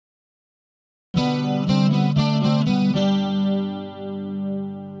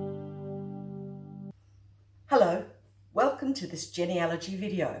welcome to this genealogy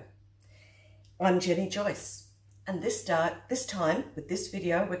video. I'm Jenny Joyce, and this time with this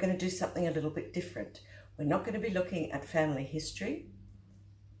video we're going to do something a little bit different. We're not going to be looking at family history.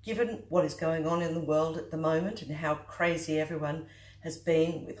 Given what is going on in the world at the moment and how crazy everyone has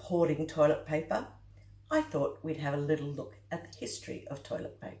been with hoarding toilet paper, I thought we'd have a little look at the history of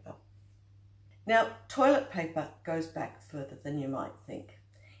toilet paper. Now, toilet paper goes back further than you might think.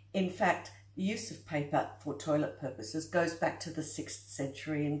 In fact, the use of paper for toilet purposes goes back to the 6th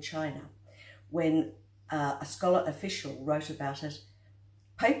century in China, when a scholar official wrote about it.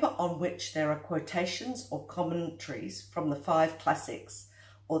 Paper on which there are quotations or commentaries from the 5 classics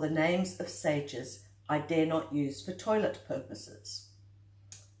or the names of sages I dare not use for toilet purposes.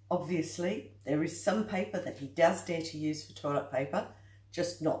 Obviously, there is some paper that he does dare to use for toilet paper,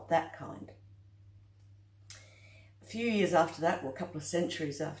 just not that kind. A few years after that, or a couple of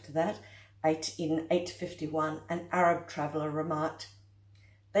centuries after that, in 851, an Arab traveller remarked,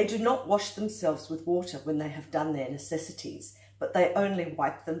 "They do not wash themselves with water when they have done their necessities, but they only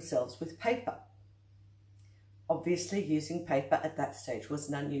wipe themselves with paper." Obviously, using paper at that stage was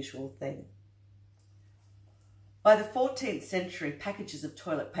an unusual thing. By the 14th century, packages of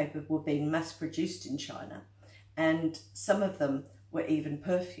toilet paper were being mass-produced in China, and some of them were even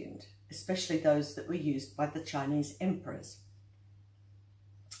perfumed, especially those that were used by the Chinese emperors.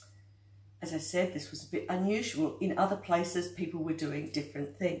 As I said, this was a bit unusual. In other places, people were doing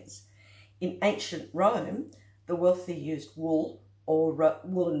different things. In ancient Rome, the wealthy used wool or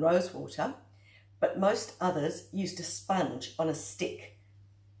wool and rosewater, but most others used a sponge on a stick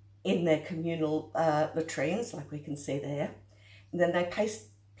in their communal latrines, like we can see there. And then they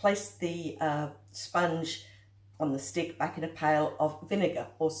placed the sponge on the stick back in a pail of vinegar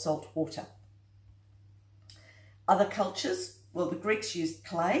or salt water. Other cultures, well, the Greeks used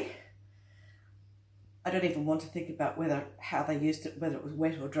clay. I don't even want to think about how they used it, whether it was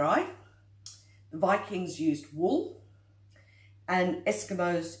wet or dry. The Vikings used wool, and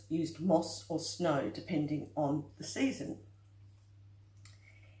Eskimos used moss or snow, depending on the season.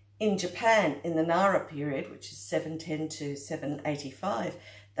 In Japan, in the Nara period, which is 710 to 785,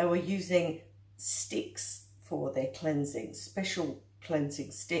 they were using sticks for their cleansing, special cleansing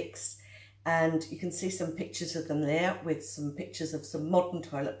sticks. And you can see some pictures of them there with some pictures of some modern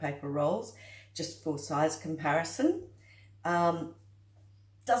toilet paper rolls, just for size comparison.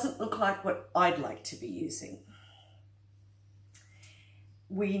 Doesn't look like what I'd like to be using.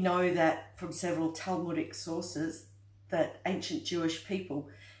 We know that from several Talmudic sources that ancient Jewish people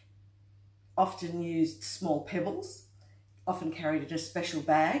often used small pebbles, often carried in a special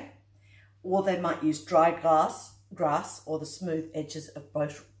bag, or they might use dry grass or the smooth edges of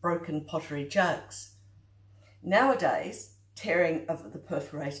broken pottery jugs. Nowadays, tearing of the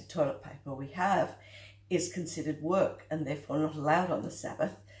perforated toilet paper we have is considered work and therefore not allowed on the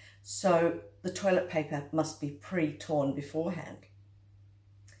Sabbath, so the toilet paper must be pre-torn beforehand.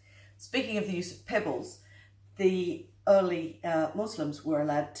 Speaking of the use of pebbles, the early Muslims were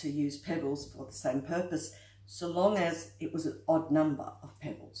allowed to use pebbles for the same purpose, so long as it was an odd number of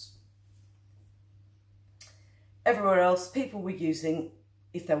pebbles. Everywhere else, people were using,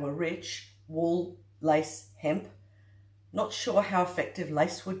 if they were rich, wool, lace, hemp. Not sure how effective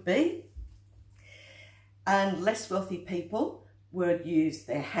lace would be. And less wealthy people would use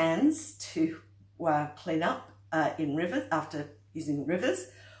their hands to clean up in rivers, after using rivers,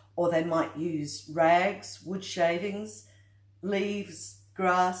 or they might use rags, wood shavings, leaves,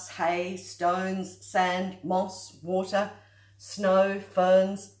 grass, hay, stones, sand, moss, water, snow,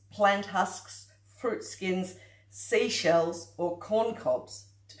 ferns, plant husks, fruit skins, seashells, or corn cobs,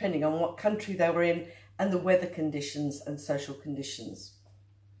 depending on what country they were in and the weather conditions and social conditions.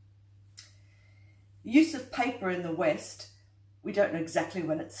 The use of paper in the West, we don't know exactly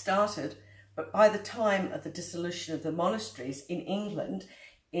when it started, but by the time of the dissolution of the monasteries in England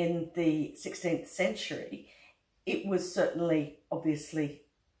in the 16th century, it was certainly, obviously,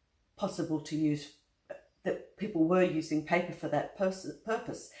 possible to use, that people were using paper for that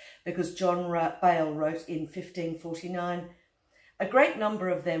purpose, because John Bale wrote in 1549, "A great number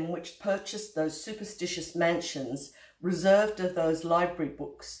of them which purchased those superstitious mansions reserved of those library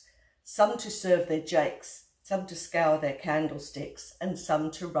books, some to serve their jakes, some to scour their candlesticks, and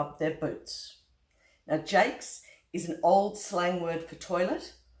some to rub their boots." Now, jakes is an old slang word for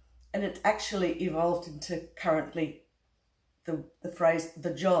toilet, and it actually evolved into currently the phrase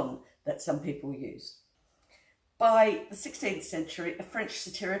 "the John" that some people use. By the 16th century, a French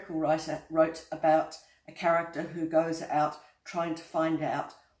satirical writer wrote about a character who goes out trying to find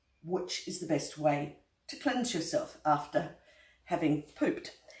out which is the best way to cleanse yourself after having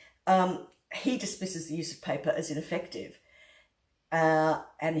pooped. He dismisses the use of paper as ineffective,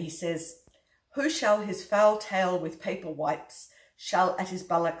 and he says, "Who shall his foul tail with paper wipes, shall at his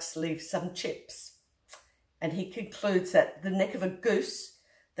buttocks leave some chips." And he concludes that the neck of a goose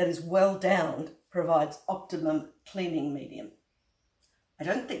that is well downed provides optimum cleaning medium. I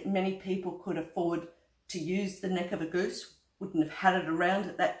don't think many people could afford to use the neck of a goose, wouldn't have had it around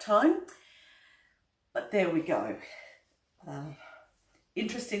at that time, but there we go.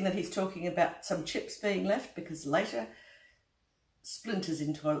 Interesting that he's talking about some chips being left, because later splinters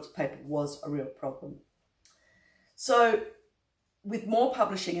in toilet paper was a real problem. So with more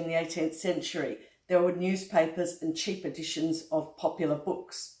publishing in the 18th century, there were newspapers and cheap editions of popular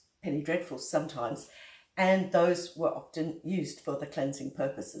books, penny dreadfuls sometimes, and those were often used for the cleansing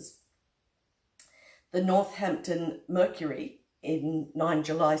purposes. The Northampton Mercury in 9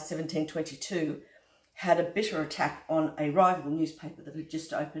 July 1722 had a bitter attack on a rival newspaper that had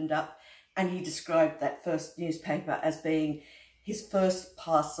just opened up, and he described that first newspaper as being his first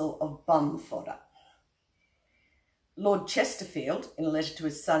parcel of bum fodder. Lord Chesterfield, in a letter to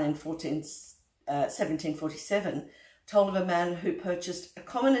his son in 1747, told of a man who purchased a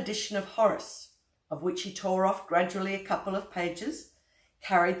common edition of Horace, of which he tore off gradually a couple of pages,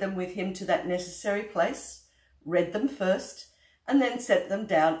 carried them with him to that necessary place, read them first, and then set them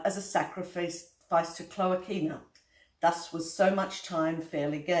down as a sacrifice to Cloacina. Thus was so much time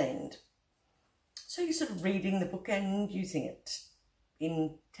fairly gained. So you're sort of reading the book and using it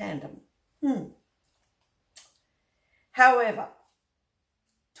in tandem. However,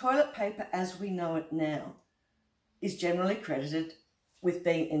 toilet paper as we know it now is generally credited with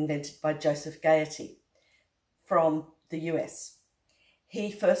being invented by Joseph Gaiety from the US. He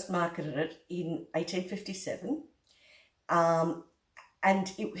first marketed it in 1857, and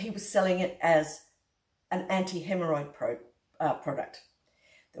he was selling it as an anti-hemorrhoid product.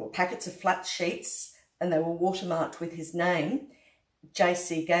 There were packets of flat sheets, and they were watermarked with his name,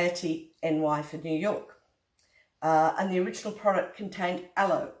 J.C. Gaiety, NY for New York. And the original product contained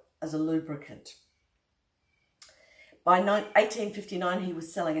aloe as a lubricant. By 1859, he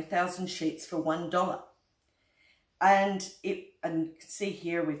was selling 1,000 sheets for $1. And you can see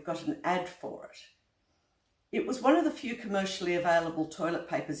here we've got an ad for it. It was one of the few commercially available toilet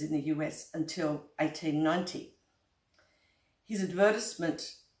papers in the US until 1890. His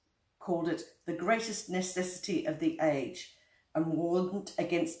advertisement called it the greatest necessity of the age and warned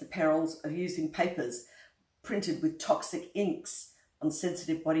against the perils of using papers printed with toxic inks on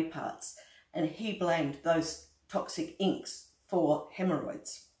sensitive body parts, and he blamed those toxic inks for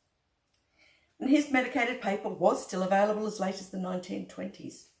hemorrhoids. And his medicated paper was still available as late as the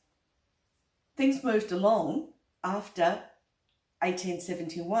 1920s. Things moved along after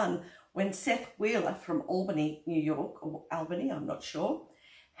 1871 when Seth Wheeler from Albany, New York, or Albany, I'm not sure,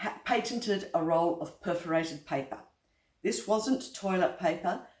 patented a roll of perforated paper. This wasn't toilet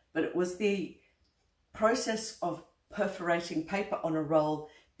paper, but it was the process of perforating paper on a roll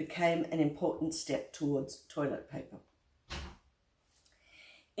became an important step towards toilet paper.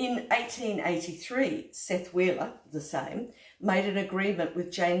 In 1883, Seth Wheeler, the same, made an agreement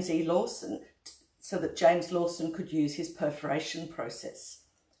with James E. Lawson so that James Lawson could use his perforation process.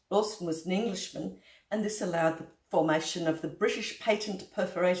 Lawson was an Englishman, and this allowed the formation of the British Patent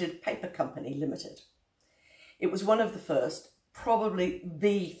Perforated Paper Company Limited. It was one of the first, probably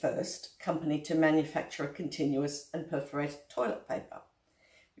the first, company to manufacture a continuous and perforated toilet paper,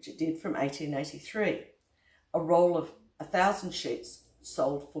 which it did from 1883. A roll of 1,000 sheets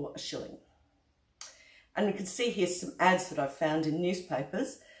sold for $1. And you can see here some ads that I've found in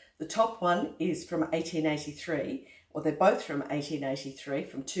newspapers. The top one is from 1883, or they're both from 1883,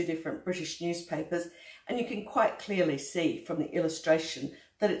 from two different British newspapers, and you can quite clearly see from the illustration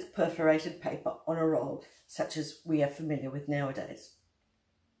that it's perforated paper on a roll, such as we are familiar with nowadays.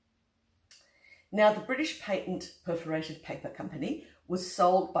 Now, the British Patent Perforated Paper Company was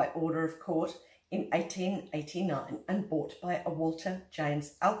sold by order of court in 1889 and bought by a Walter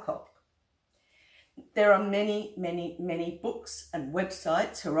James Alcock. There are many, many, many books and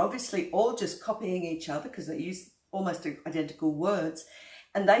websites who are obviously all just copying each other because they use almost identical words,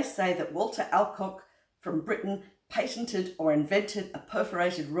 and they say that Walter Alcock from Britain patented or invented a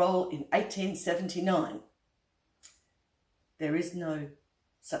perforated roll in 1879. There is no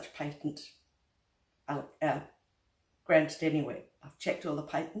such patent granted anywhere. I've checked all the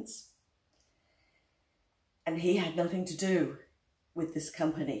patents, and he had nothing to do with this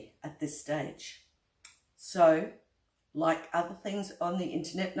company at this stage. So, like other things on the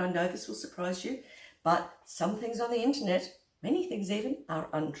internet, and I know this will surprise you, but some things on the internet, many things even, are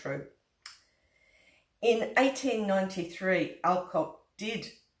untrue. In 1893, Alcock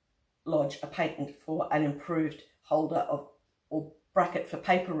did lodge a patent for an improved holder of, or bracket for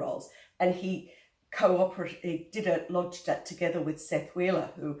paper rolls, and he lodged that together with Seth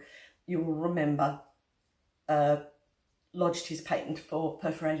Wheeler, who you will remember lodged his patent for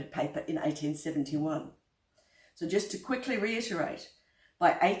perforated paper in 1871. So just to quickly reiterate,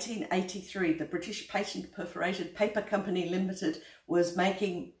 by 1883, the British Patent Perforated Paper Company Limited was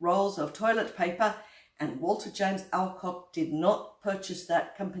making rolls of toilet paper, and Walter James Alcock did not purchase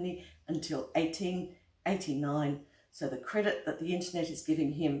that company until 1889. So the credit that the internet is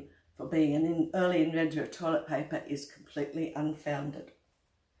giving him for being an early inventor of toilet paper is completely unfounded.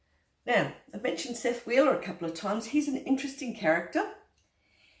 Now, I've mentioned Seth Wheeler a couple of times. He's an interesting character.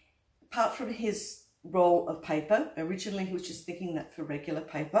 Apart from his roll of paper, originally he was just thinking that for regular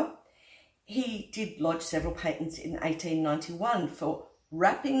paper, he did lodge several patents in 1891 for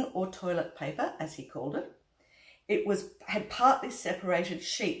wrapping or toilet paper, as he called it. It had partly separated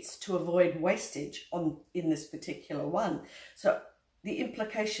sheets to avoid wastage in this particular one. So the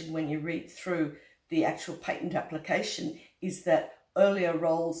implication when you read through the actual patent application is that earlier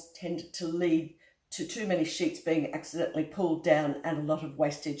rolls tended to lead to too many sheets being accidentally pulled down and a lot of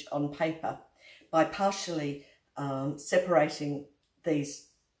wastage on paper. By partially separating these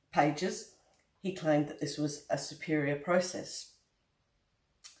pages, he claimed that this was a superior process.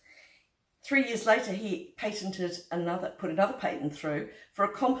 3 years later, he put another patent through for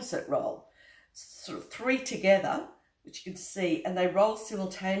a composite roll, sort of three together, which you can see, and they roll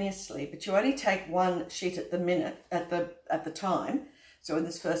simultaneously, but you only take one sheet at the time. So in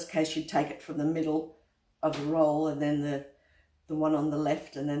this first case, you'd take it from the middle of the roll, and then the one on the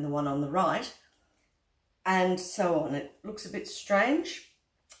left, and then the one on the right, and so on. It looks a bit strange.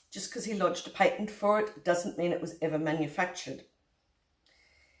 Just because he lodged a patent for it doesn't mean it was ever manufactured.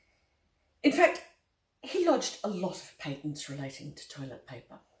 In fact, he lodged a lot of patents relating to toilet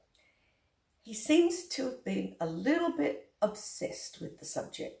paper. He seems to have been a little bit obsessed with the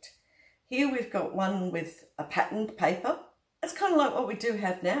subject. Here we've got one with a patterned paper. It's kind of like what we do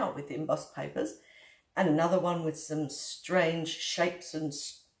have now with embossed papers, and another one with some strange shapes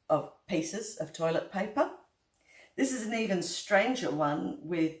of pieces of toilet paper. This is an even stranger one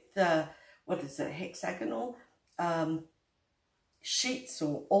with, hexagonal sheets,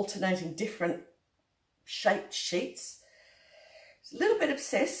 or alternating different shaped sheets. He's a little bit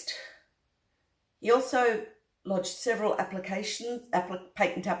obsessed. He also lodged several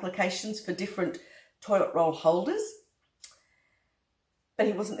patent applications for different toilet roll holders, but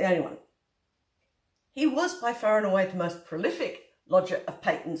he wasn't the only one. He was by far and away the most prolific lodger of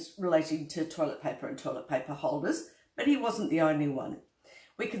patents relating to toilet paper and toilet paper holders, but he wasn't the only one.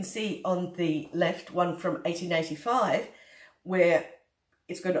 We can see on the left one from 1885, where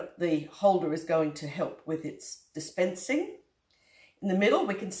the holder is going to help with its dispensing. In the middle,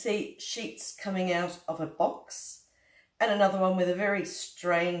 we can see sheets coming out of a box, and another one with a very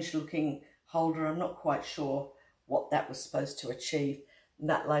strange looking holder. I'm not quite sure what that was supposed to achieve. And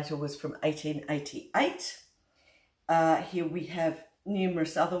that later was from 1888. Here we have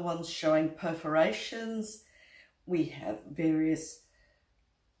numerous other ones showing perforations. We have various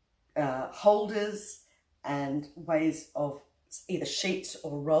holders and ways of either sheets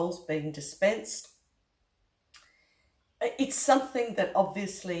or rolls being dispensed. It's something that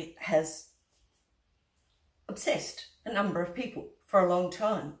obviously has obsessed a number of people for a long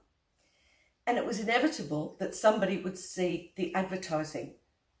time. And it was inevitable that somebody would see the advertising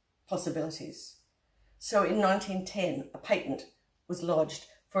possibilities. So in 1910, a patent was lodged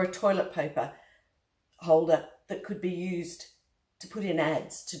for a toilet paper holder that could be used to put in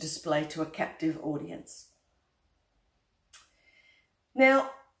ads to display to a captive audience.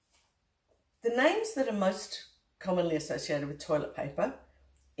 Now, the names that are most commonly associated with toilet paper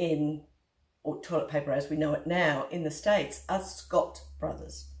or toilet paper as we know it now in the States, are Scott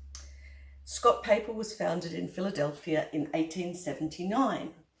Brothers. Scott Paper was founded in Philadelphia in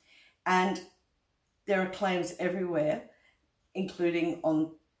 1879, and there are claims everywhere, including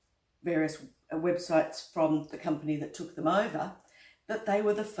on various websites from the company that took them over, that they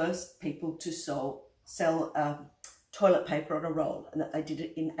were the first people to sell toilet paper on a roll, and that they did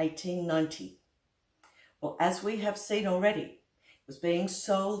it in 1890. Well, as we have seen already, it was being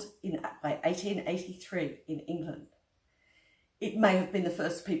sold by 1883 in England. It may have been the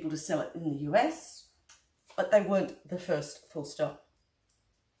first people to sell it in the US, but they weren't the first, full stop.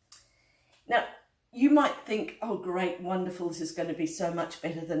 Now, you might think, oh great, wonderful, this is going to be so much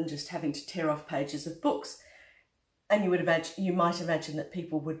better than just having to tear off pages of books. And you might imagine that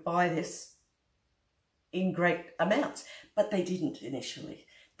people would buy this in great amounts, but they didn't initially.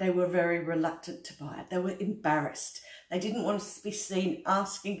 They were very reluctant to buy it. They were embarrassed. They didn't want to be seen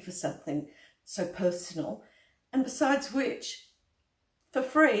asking for something so personal. And besides which, For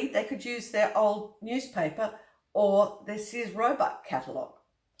free, they could use their old newspaper or their Sears Roebuck catalogue.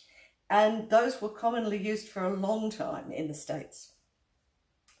 And those were commonly used for a long time in the States.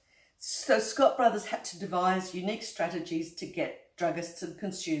 So Scott Brothers had to devise unique strategies to get druggists and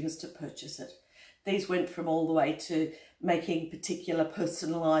consumers to purchase it. These went from all the way to making particular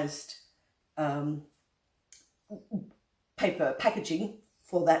personalised paper packaging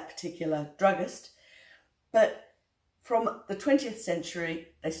for that particular druggist. But from the 20th century,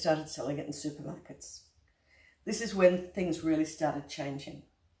 they started selling it in supermarkets. This is when things really started changing.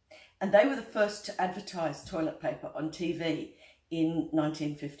 And they were the first to advertise toilet paper on TV in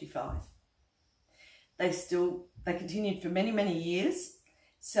 1955. They continued for many, many years,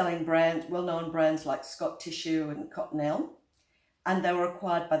 selling well-known brands like Scott Tissue and Cottonelle, and they were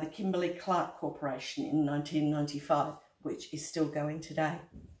acquired by the Kimberly-Clark Corporation in 1995, which is still going today.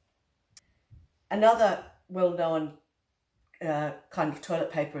 Another well-known kind of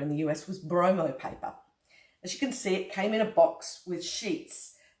toilet paper in the US was bromo paper. As you can see, it came in a box with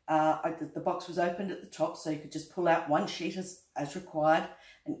sheets. The box was opened at the top, so you could just pull out one sheet as required,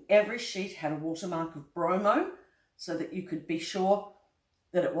 and every sheet had a watermark of bromo so that you could be sure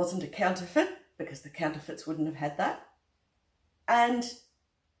that it wasn't a counterfeit, because the counterfeits wouldn't have had that. And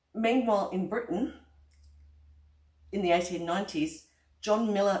meanwhile, in Britain, in the 1890s,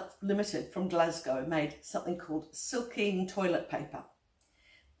 John Miller Limited from Glasgow made something called silkine toilet paper.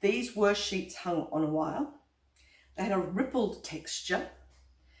 These were sheets hung on a wire. They had a rippled texture,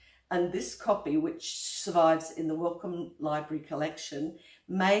 and this copy, which survives in the Wellcome Library collection,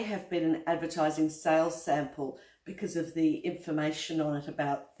 may have been an advertising sales sample because of the information on it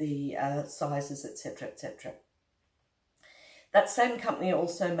about the sizes, etc., etc. That same company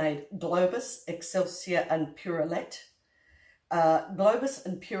also made Globus, Excelsior and Purelette. Globus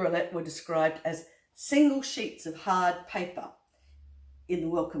and Purelette were described as single sheets of hard paper in the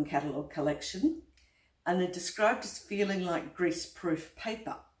Wellcome catalogue collection, and they're described as feeling like grease-proof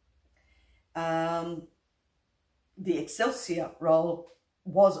paper. The Excelsior roll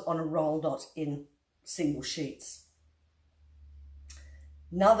was on a roll, not in single sheets.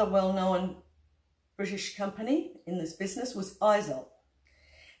 Another well-known British company in this business was Izol,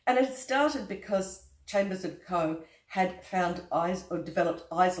 and it started because Chambers & Co. had developed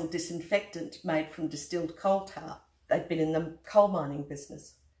Izol disinfectant made from distilled coal tar. They'd been in the coal mining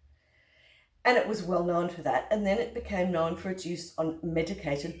business, and it was well known for that, and then it became known for its use on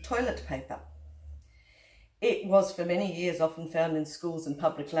medicated toilet paper. It was for many years often found in schools and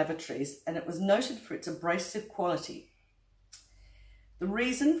public lavatories, and it was noted for its abrasive quality. The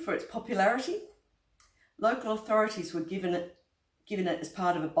reason for its popularity? Local authorities were given it as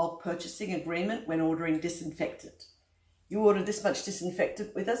part of a bulk purchasing agreement when ordering disinfectant. You order this much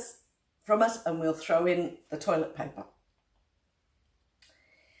disinfectant from us, and we'll throw in the toilet paper.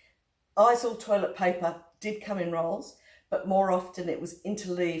 Izol toilet paper did come in rolls, but more often it was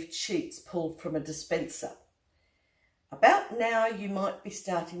interleaved sheets pulled from a dispenser. About now, you might be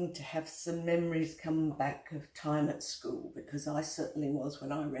starting to have some memories come back of time at school, because I certainly was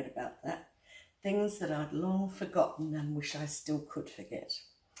when I read about that. Things that I'd long forgotten and wish I still could forget.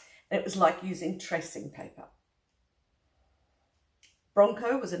 And it was like using tracing paper.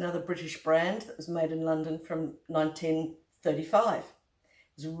 Bronco was another British brand that was made in London from 1935. It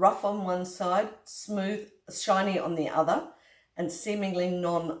was rough on one side, smooth, shiny on the other, and seemingly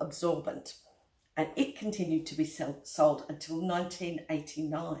non-absorbent. And it continued to be sold until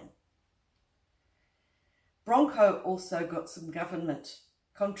 1989. Bronco also got some government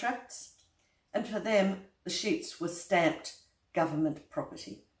contracts, and for them, the sheets were stamped government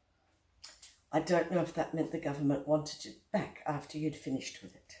property. I don't know if that meant the government wanted it back after you'd finished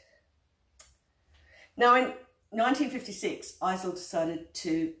with it. Now, in 1956, Izol decided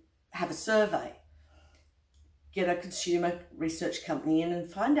to have a survey, get a consumer research company in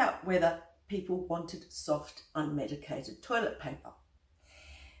and find out whether people wanted soft, unmedicated toilet paper.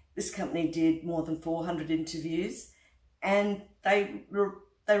 This company did more than 400 interviews, and they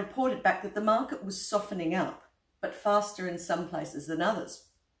reported back that the market was softening up, but faster in some places than others.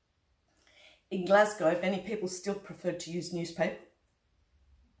 In Glasgow, many people still preferred to use newspaper.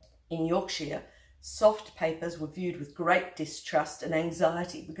 In Yorkshire, soft papers were viewed with great distrust and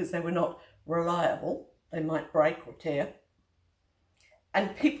anxiety because they were not reliable. They might break or tear.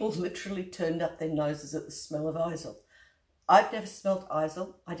 And people literally turned up their noses at the smell of Izol. I've never smelt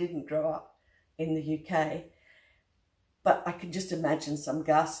Izol. I didn't grow up in the UK. But I can just imagine some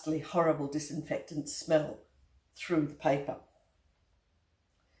ghastly, horrible disinfectant smell through the paper.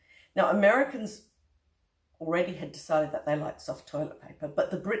 Now, Americans already had decided that they liked soft toilet paper,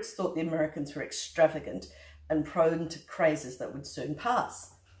 but the Brits thought the Americans were extravagant and prone to crazes that would soon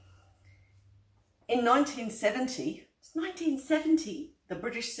pass. In 1970, the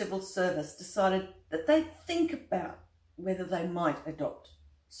British Civil Service decided that they'd think about whether they might adopt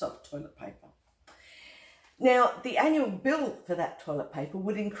soft toilet paper. Now, the annual bill for that toilet paper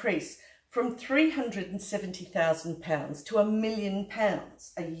would increase from £370,000 to £1 million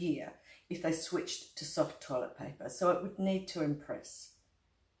a year if they switched to soft toilet paper, so it would need to impress.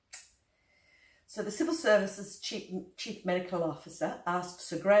 So the Civil Service's Chief Medical Officer asked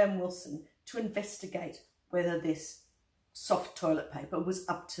Sir Graham Wilson to investigate whether this soft toilet paper was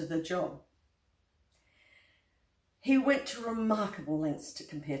up to the job. He went to remarkable lengths to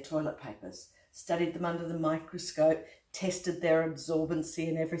compare toilet papers, studied them under the microscope, tested their absorbency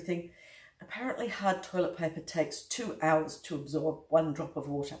and everything. Apparently hard toilet paper takes 2 hours to absorb 1 drop of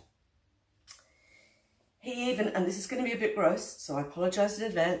water. He even, and this is going to be a bit gross, so I apologise in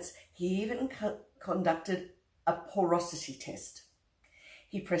advance, he even conducted a porosity test.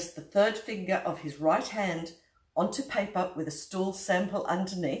 He pressed the 3rd finger of his right hand onto paper with a stool sample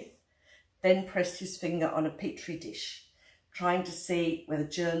underneath, then pressed his finger on a petri dish, trying to see whether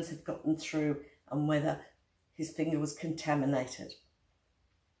germs had gotten through and whether his finger was contaminated.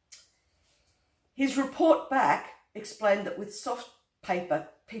 His report back explained that with soft paper,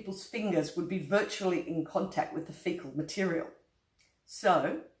 people's fingers would be virtually in contact with the fecal material.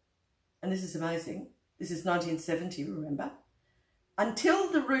 So, and this is amazing, this is 1970, remember? Until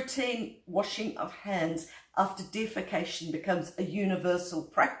the routine washing of hands after defecation becomes a universal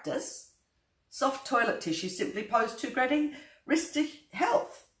practice, soft toilet tissue simply posed too great a risk to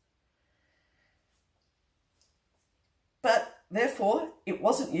health. But therefore, it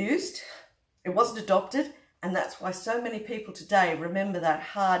wasn't used, it wasn't adopted, and that's why so many people today remember that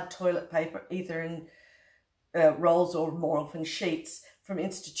hard toilet paper, either in rolls or more often sheets, from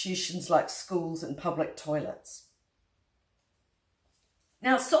institutions like schools and public toilets.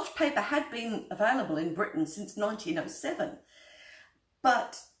 Now, soft paper had been available in Britain since 1907,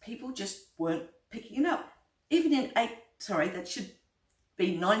 but people just weren't picking it up. Even in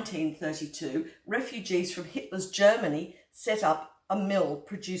 1932, refugees from Hitler's Germany set up a mill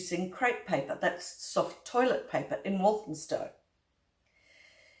producing crepe paper, that's soft toilet paper, in Walthamstow.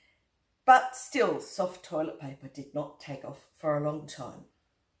 But still, soft toilet paper did not take off for a long time.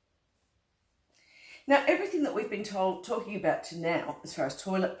 Now, everything that we've been talking about to now, as far as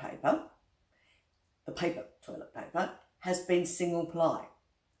toilet paper, the paper toilet paper, has been single ply.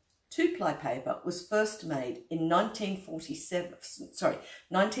 2-ply paper was first made in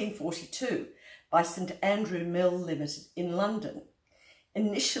 1942 by St Andrew Mill Limited in London.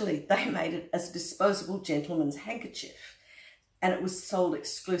 Initially, they made it as a disposable gentleman's handkerchief, and it was sold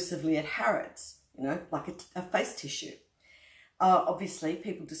exclusively at Harrods, you know, like a face tissue. Obviously,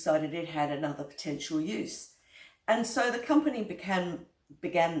 people decided it had another potential use, and so the company began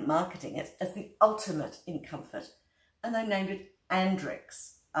marketing it as the ultimate in comfort, and they named it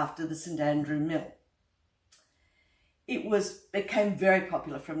Andrex after the St Andrew Mill. It became very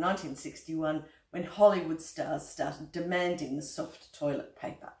popular from 1961 when Hollywood stars started demanding the soft toilet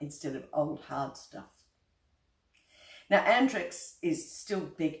paper instead of old hard stuff. Now, Andrex is still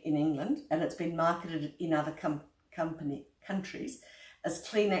big in England, and it's been marketed in other countries as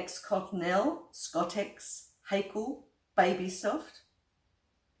Kleenex Cottonelle, Scottex, Hakel, Baby Soft.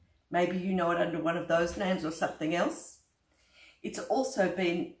 Maybe you know it under one of those names or something else. It's also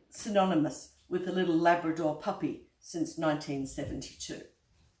been synonymous with the little Labrador puppy since 1972.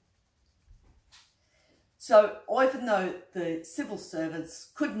 So even though the civil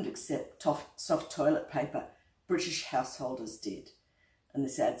servants couldn't accept soft toilet paper, British householders did. And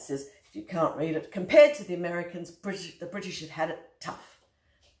this ad says, if you can't read it, compared to the Americans, the British have had it tough.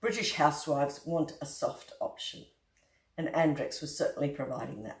 British housewives want a soft option. And Andrex was certainly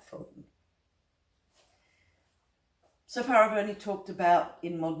providing that for them. So far I've only talked about,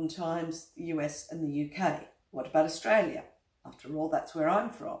 in modern times, the US and the UK. What about Australia? After all, that's where I'm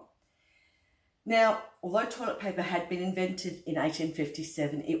from. Now, although toilet paper had been invented in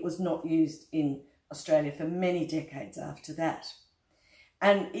 1857, it was not used in Australia for many decades after that.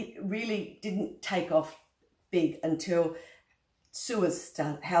 And it really didn't take off big until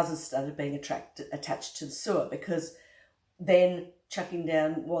houses started being attached to the sewer, because then chucking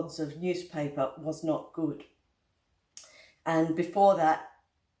down wads of newspaper was not good. And before that,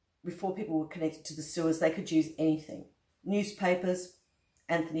 before people were connected to the sewers, they could use anything. Newspapers,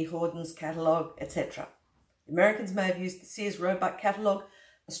 Anthony Horden's catalogue, etc. Americans may have used the Sears Roebuck catalogue.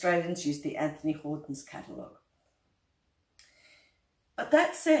 Australians used the Anthony Horden's catalogue. But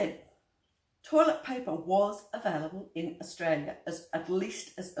that said, toilet paper was available in Australia at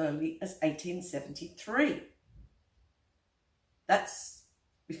least as early as 1873. That's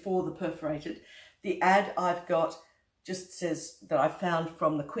before the perforated. The ad I've got just says, that I found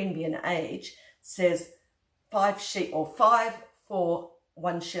from the Queanbeyan Age, says 5 for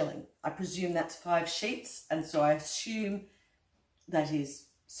 1 shilling. I presume that's 5 sheets, and so I assume that is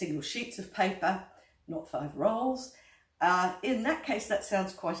single sheets of paper, not 5 rolls. In that case, that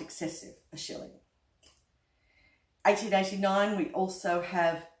sounds quite excessive, a shilling. 1889, we also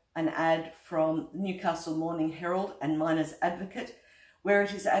have an ad from the Newcastle Morning Herald and Miners Advocate, where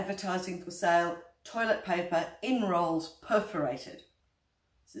it is advertising for sale toilet paper in rolls perforated.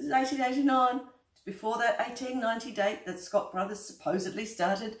 This is 1889. It's before that 1890 date that Scott Brothers supposedly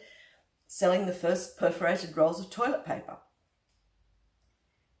started selling the first perforated rolls of toilet paper.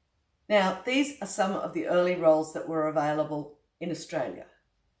 Now, these are some of the early rolls that were available in Australia.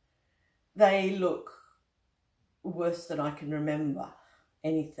 They look worse than I can remember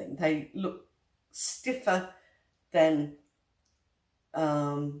anything. They look stiffer than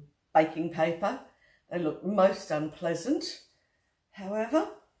baking paper. They look most unpleasant. However,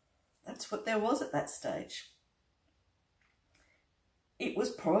 that's what there was at that stage. It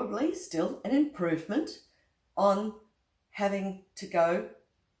was probably still an improvement on having to go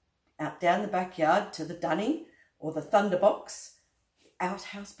out down the backyard to the dunny or the thunderbox,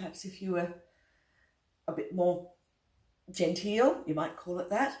 outhouse perhaps if you were a bit more genteel, you might call it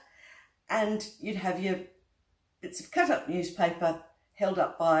that, and you'd have your bits of cut up newspaper held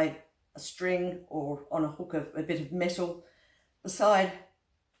up by a string or on a hook of a bit of metal beside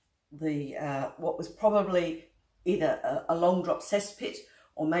the what was probably either a long drop cesspit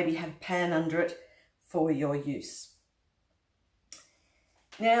or maybe had a pan under it for your use.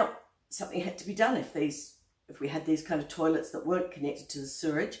 Now, something had to be done if we had these kind of toilets that weren't connected to the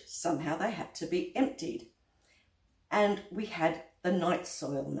sewerage. Somehow they had to be emptied. And we had the night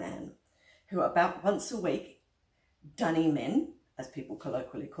soil man, who about once a week, dunny men, as people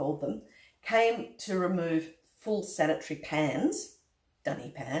colloquially called them, came to remove full sanitary pans,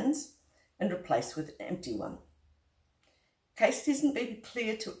 dunny pans, and replace with an empty one. In case it isn't been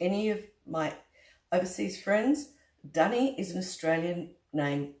clear to any of my overseas friends, dunny is an Australian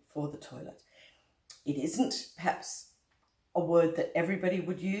name for the toilet. It isn't perhaps a word that everybody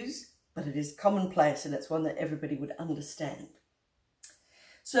would use, but it is commonplace and it's one that everybody would understand.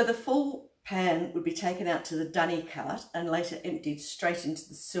 So the full pan would be taken out to the dunny cart and later emptied straight into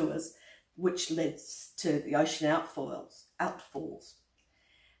the sewers, which led to the ocean outfalls.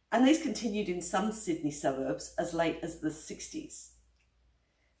 And these continued in some Sydney suburbs as late as the 60s,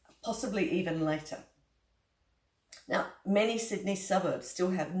 possibly even later. Now, many Sydney suburbs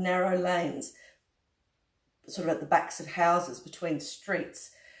still have narrow lanes, sort of at the backs of houses between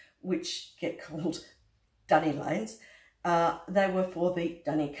streets, which get called dunny lanes. They were for the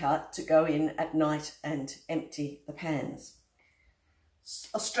dunny cart to go in at night and empty the pans.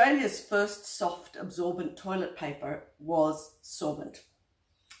 Australia's first soft absorbent toilet paper was Sorbent.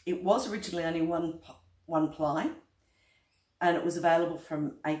 It was originally only one ply, and it was available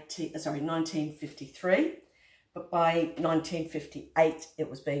from 1953, but by 1958 it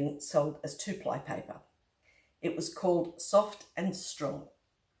was being sold as 2-ply paper. It was called Soft and Strong.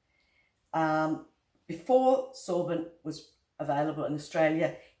 Before Sorbent was available in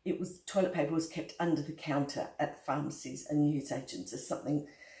Australia, toilet paper was kept under the counter at pharmacies and newsagents as something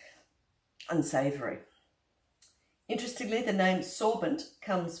unsavoury. Interestingly, the name Sorbent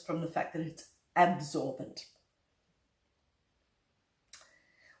comes from the fact that it's absorbent.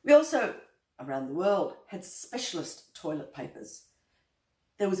 We also, around the world, had specialist toilet papers.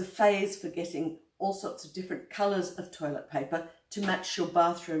 There was a phase for getting all sorts of different colours of toilet paper to match your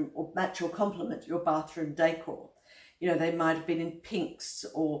bathroom or match or complement your bathroom decor. You know, they might have been in pinks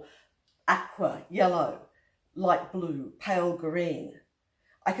or aqua, yellow, light blue, pale green.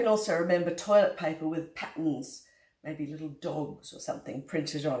 I can also remember toilet paper with patterns, maybe little dogs or something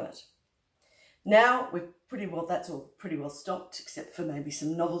printed on it. Now that's all pretty well stopped, except for maybe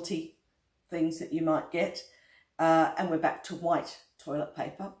some novelty things that you might get. And we're back to white toilet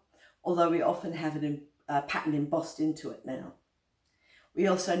paper, although we often have a pattern embossed into it now. We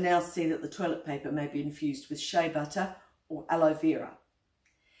also now see that the toilet paper may be infused with shea butter or aloe vera.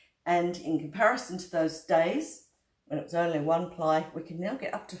 And in comparison to those days, when it was only 1-ply, we can now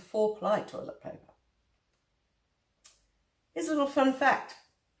get up to 4-ply toilet paper. Here's a little fun fact.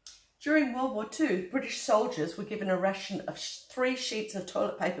 During World War II, British soldiers were given a ration of 3 sheets of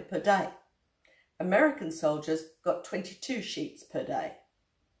toilet paper per day. American soldiers got 22 sheets per day.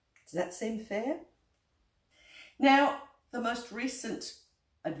 Does that seem fair? Now, the most recent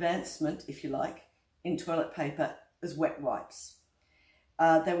advancement, if you like, in toilet paper is wet wipes.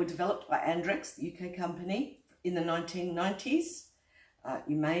 They were developed by Andrex, the UK company, in the 1990s.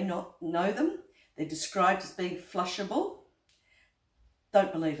 You may not know them. They're described as being flushable.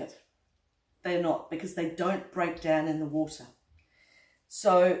 Don't believe it. They're not, because they don't break down in the water.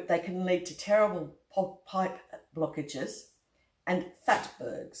 So they can lead to terrible pipe blockages and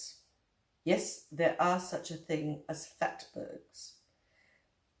fatbergs. Yes, there are such a thing as fatbergs.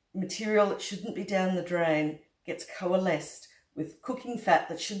 Material that shouldn't be down the drain gets coalesced with cooking fat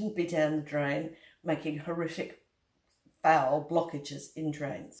that shouldn't be down the drain, making horrific, foul blockages in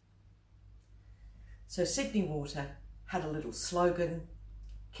drains. So Sydney Water had a little slogan: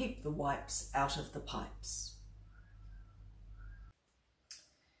 keep the wipes out of the pipes.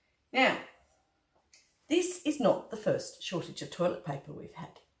 Now, this is not the first shortage of toilet paper we've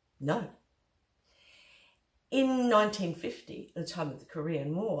had. No. In 1950, at the time of the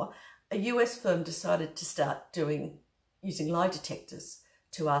Korean War, a US firm decided to start using lie detectors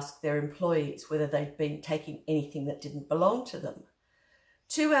to ask their employees whether they'd been taking anything that didn't belong to them.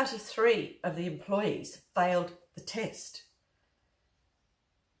 2 out of 3 of the employees failed the test.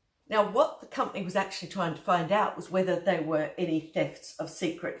 Now, what the company was actually trying to find out was whether there were any thefts of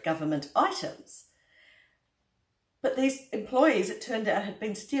secret government items. But these employees, it turned out, had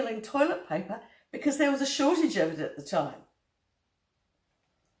been stealing toilet paper because there was a shortage of it at the time.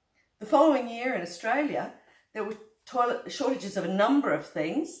 The following year in Australia, there were shortages of a number of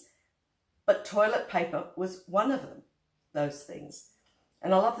things, but toilet paper was one of those things.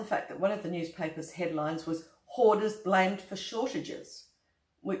 And I love the fact that one of the newspaper's headlines was "Hoarders Blamed for Shortages,"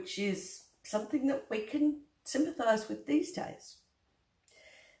 which is something that we can sympathise with these days.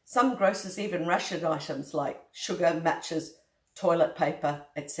 Some grocers even rationed items like sugar, matches, toilet paper,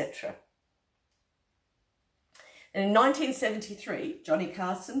 etc. And in 1973, Johnny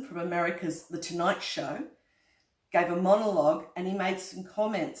Carson from America's The Tonight Show gave a monologue, and he made some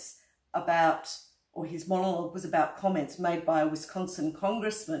comments about, or his monologue was about comments made by a Wisconsin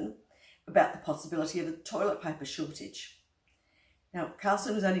congressman about the possibility of a toilet paper shortage. Now,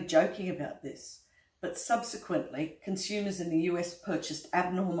 Carson was only joking about this, but subsequently consumers in the US purchased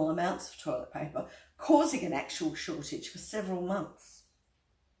abnormal amounts of toilet paper, causing an actual shortage for several months.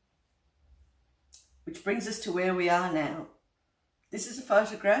 Which brings us to where we are now. This is a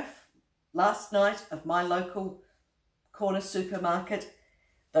photograph last night of my local corner supermarket.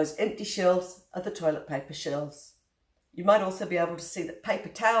 Those empty shelves are the toilet paper shelves. You might also be able to see that paper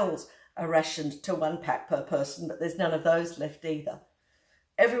towels are rationed to 1 pack per person, but there's none of those left either.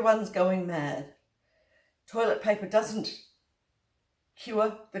 Everyone's going mad. Toilet paper doesn't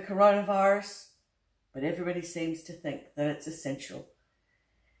cure the coronavirus, but everybody seems to think that it's essential.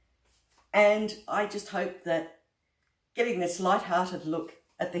 And I just hope that getting this light-hearted look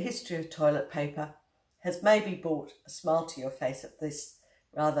at the history of toilet paper has maybe brought a smile to your face at this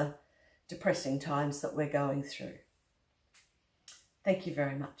rather depressing times that we're going through. Thank you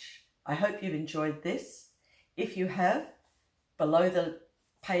very much. I hope you've enjoyed this. If you have, below the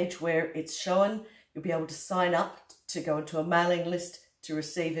page where it's shown, you'll be able to sign up to go into a mailing list to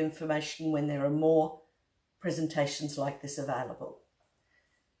receive information when there are more presentations like this available.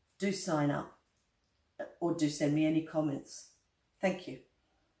 Do sign up or do send me any comments. Thank you.